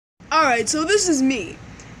Alright, so this is me.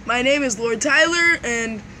 My name is Lord Tyler,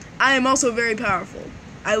 and I am also very powerful.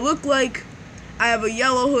 I look like I have a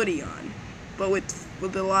yellow hoodie on, but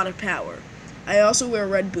with a lot of power. I also wear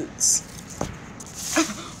red boots.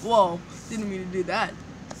 Whoa, didn't mean to do that.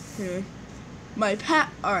 Okay.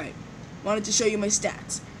 Alright, wanted to show you my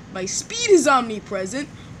stats. My speed is omnipresent.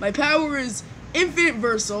 My power is infinite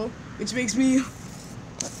versal, which makes me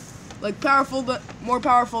more powerful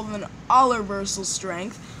than all our versal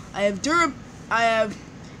strength. I have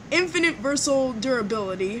infinite versal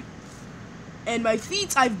durability, and my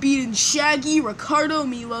feats I've beaten Shaggy, Ricardo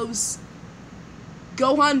Milos,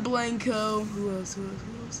 Gohan Blanco, who else?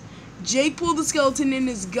 Jake Paul the Skeleton in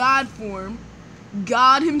his God form,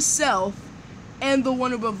 God himself, and the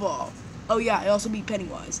one above all. Oh yeah, I also beat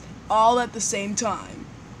Pennywise, all at the same time,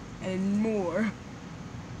 and more.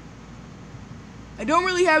 I don't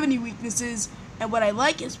really have any weaknesses, and what I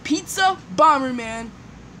like is pizza, Bomberman,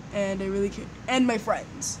 and and my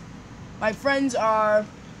friends. My friends are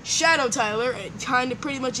Shadow Tyler, kind of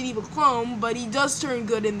pretty much an evil clone, but he does turn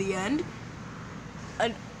good in the end.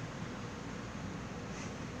 And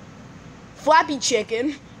Flappy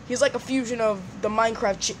Chicken, he's like a fusion of the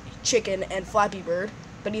Minecraft chicken and Flappy Bird,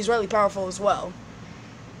 but he's really powerful as well.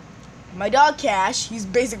 My dog Cash, he's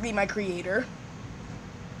basically my creator.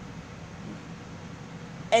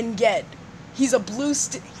 And Ged, he's a blue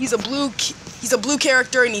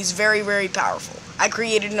character, and he's very, very powerful. I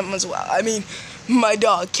created him as well. I mean, my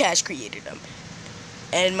dog Cash created him.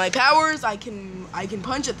 And my powers, I can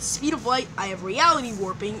punch at the speed of light. I have reality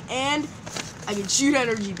warping, and I can shoot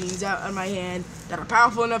energy beams out of my hand that are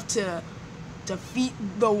powerful enough to defeat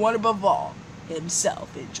the one above all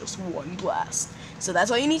himself in just one blast. So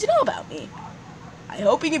that's all you need to know about me. I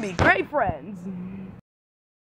hope we can be great friends.